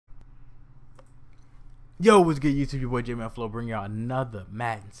Yo, what's good, YouTube? Your boy Jmellflo bringing y'all another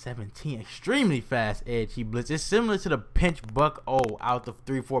Madden 17 extremely fast edge blitz. It's similar to the pinch buck out of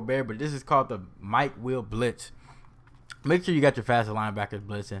 3-4 bear, but this is called the Mike Will Blitz. Make sure you got your faster linebackers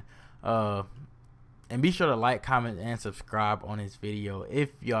blitzing. And be sure to like, comment, and subscribe on this video. If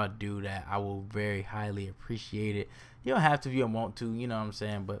y'all do that, I will very highly appreciate it. You don't have to if you don't want to, you know what I'm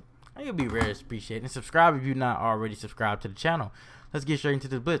saying, but it'll be very appreciated. And subscribe if you're not already subscribed to the channel. Let's get straight into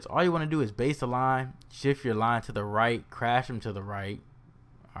this blitz. All you want to do is base the line, shift your line to the right, crash them to the right.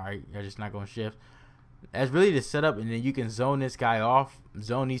 All right, you're just not going to shift. That's really the setup, and then you can zone this guy off,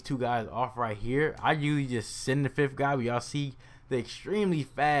 zone these two guys off right here. I usually just send the fifth guy, but y'all see the extremely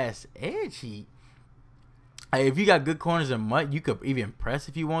fast edge heat. Hey, if you got good corners and mutt, you could even press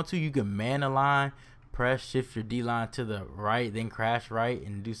if you want to. You can man the line, press, shift your D line to the right, then crash right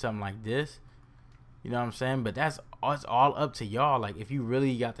and do something like this. You know what I'm saying? But it's all up to y'all. Like, if you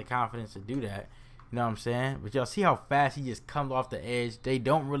really got the confidence to do that, you know what I'm saying? But y'all see how fast he just comes off the edge. They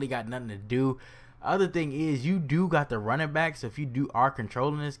don't really got nothing to do. Other thing is, you do got the running back. So if you are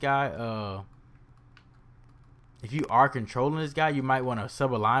controlling this guy, you might want to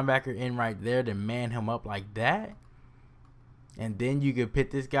sub a linebacker in right there to man him up like that. And then you could pit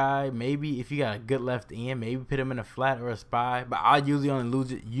this guy. Maybe if you got a good left end, maybe put him in a flat or a spy. But I usually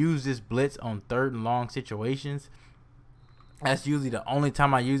only use this blitz on 3rd and long situations. That's usually the only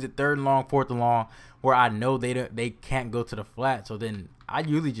time I use it. 3rd and long, 4th and long, where I know they can't go to the flat. So then I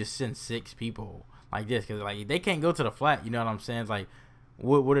usually just send 6 people like this, because like they can't go to the flat. You know what I'm saying? It's like,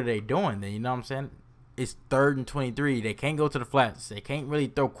 what are they doing then? You know what I'm saying? It's 3rd and 23. They can't go to the flats. They can't really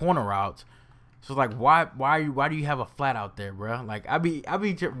throw corner routes. So like, why do you have a flat out there, bro? Like, I be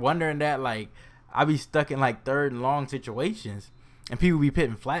wondering that. Like, I be stuck in like 3rd and long situations, and people be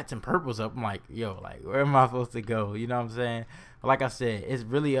pitting flats and purples up. I'm like, yo, like, where am I supposed to go? You know what I'm saying? But like I said, it's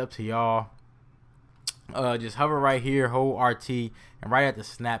really up to y'all. Just hover right here, hold RT, and right at the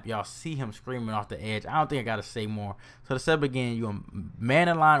snap, y'all see him screaming off the edge. I don't think I gotta say more. So to setup again, you want man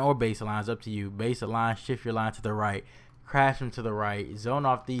a line or base a line. It's up to you. Base a line, shift your line to the right, crash them to the right, zone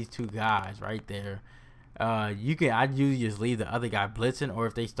off these 2 guys right there. I usually just leave the other guy blitzing, or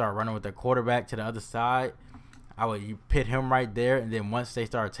if they start running with their quarterback to the other side, you pit him right there, and then once they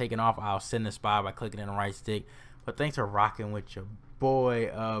start taking off, I'll send the spy by clicking in the right stick. But thanks for rocking with your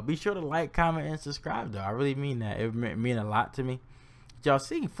boy. Be sure to like, comment, and subscribe though. I really mean that. It mean a lot to me. Y'all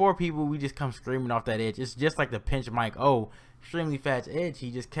see 4 people, we just come screaming off that edge. It's just like the pinch Mike extremely fast edge.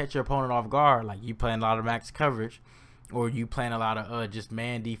 He just catch your opponent off guard. Like, you playing a lot of max coverage, or you playing a lot of just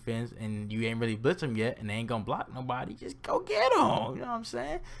man defense, and you ain't really blitz them yet, and they ain't gonna block nobody. Just go get them. You know what I'm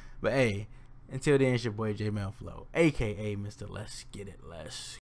saying? But hey, until then, it's your boy Jmellflo, aka Mr. Let's Get It Less.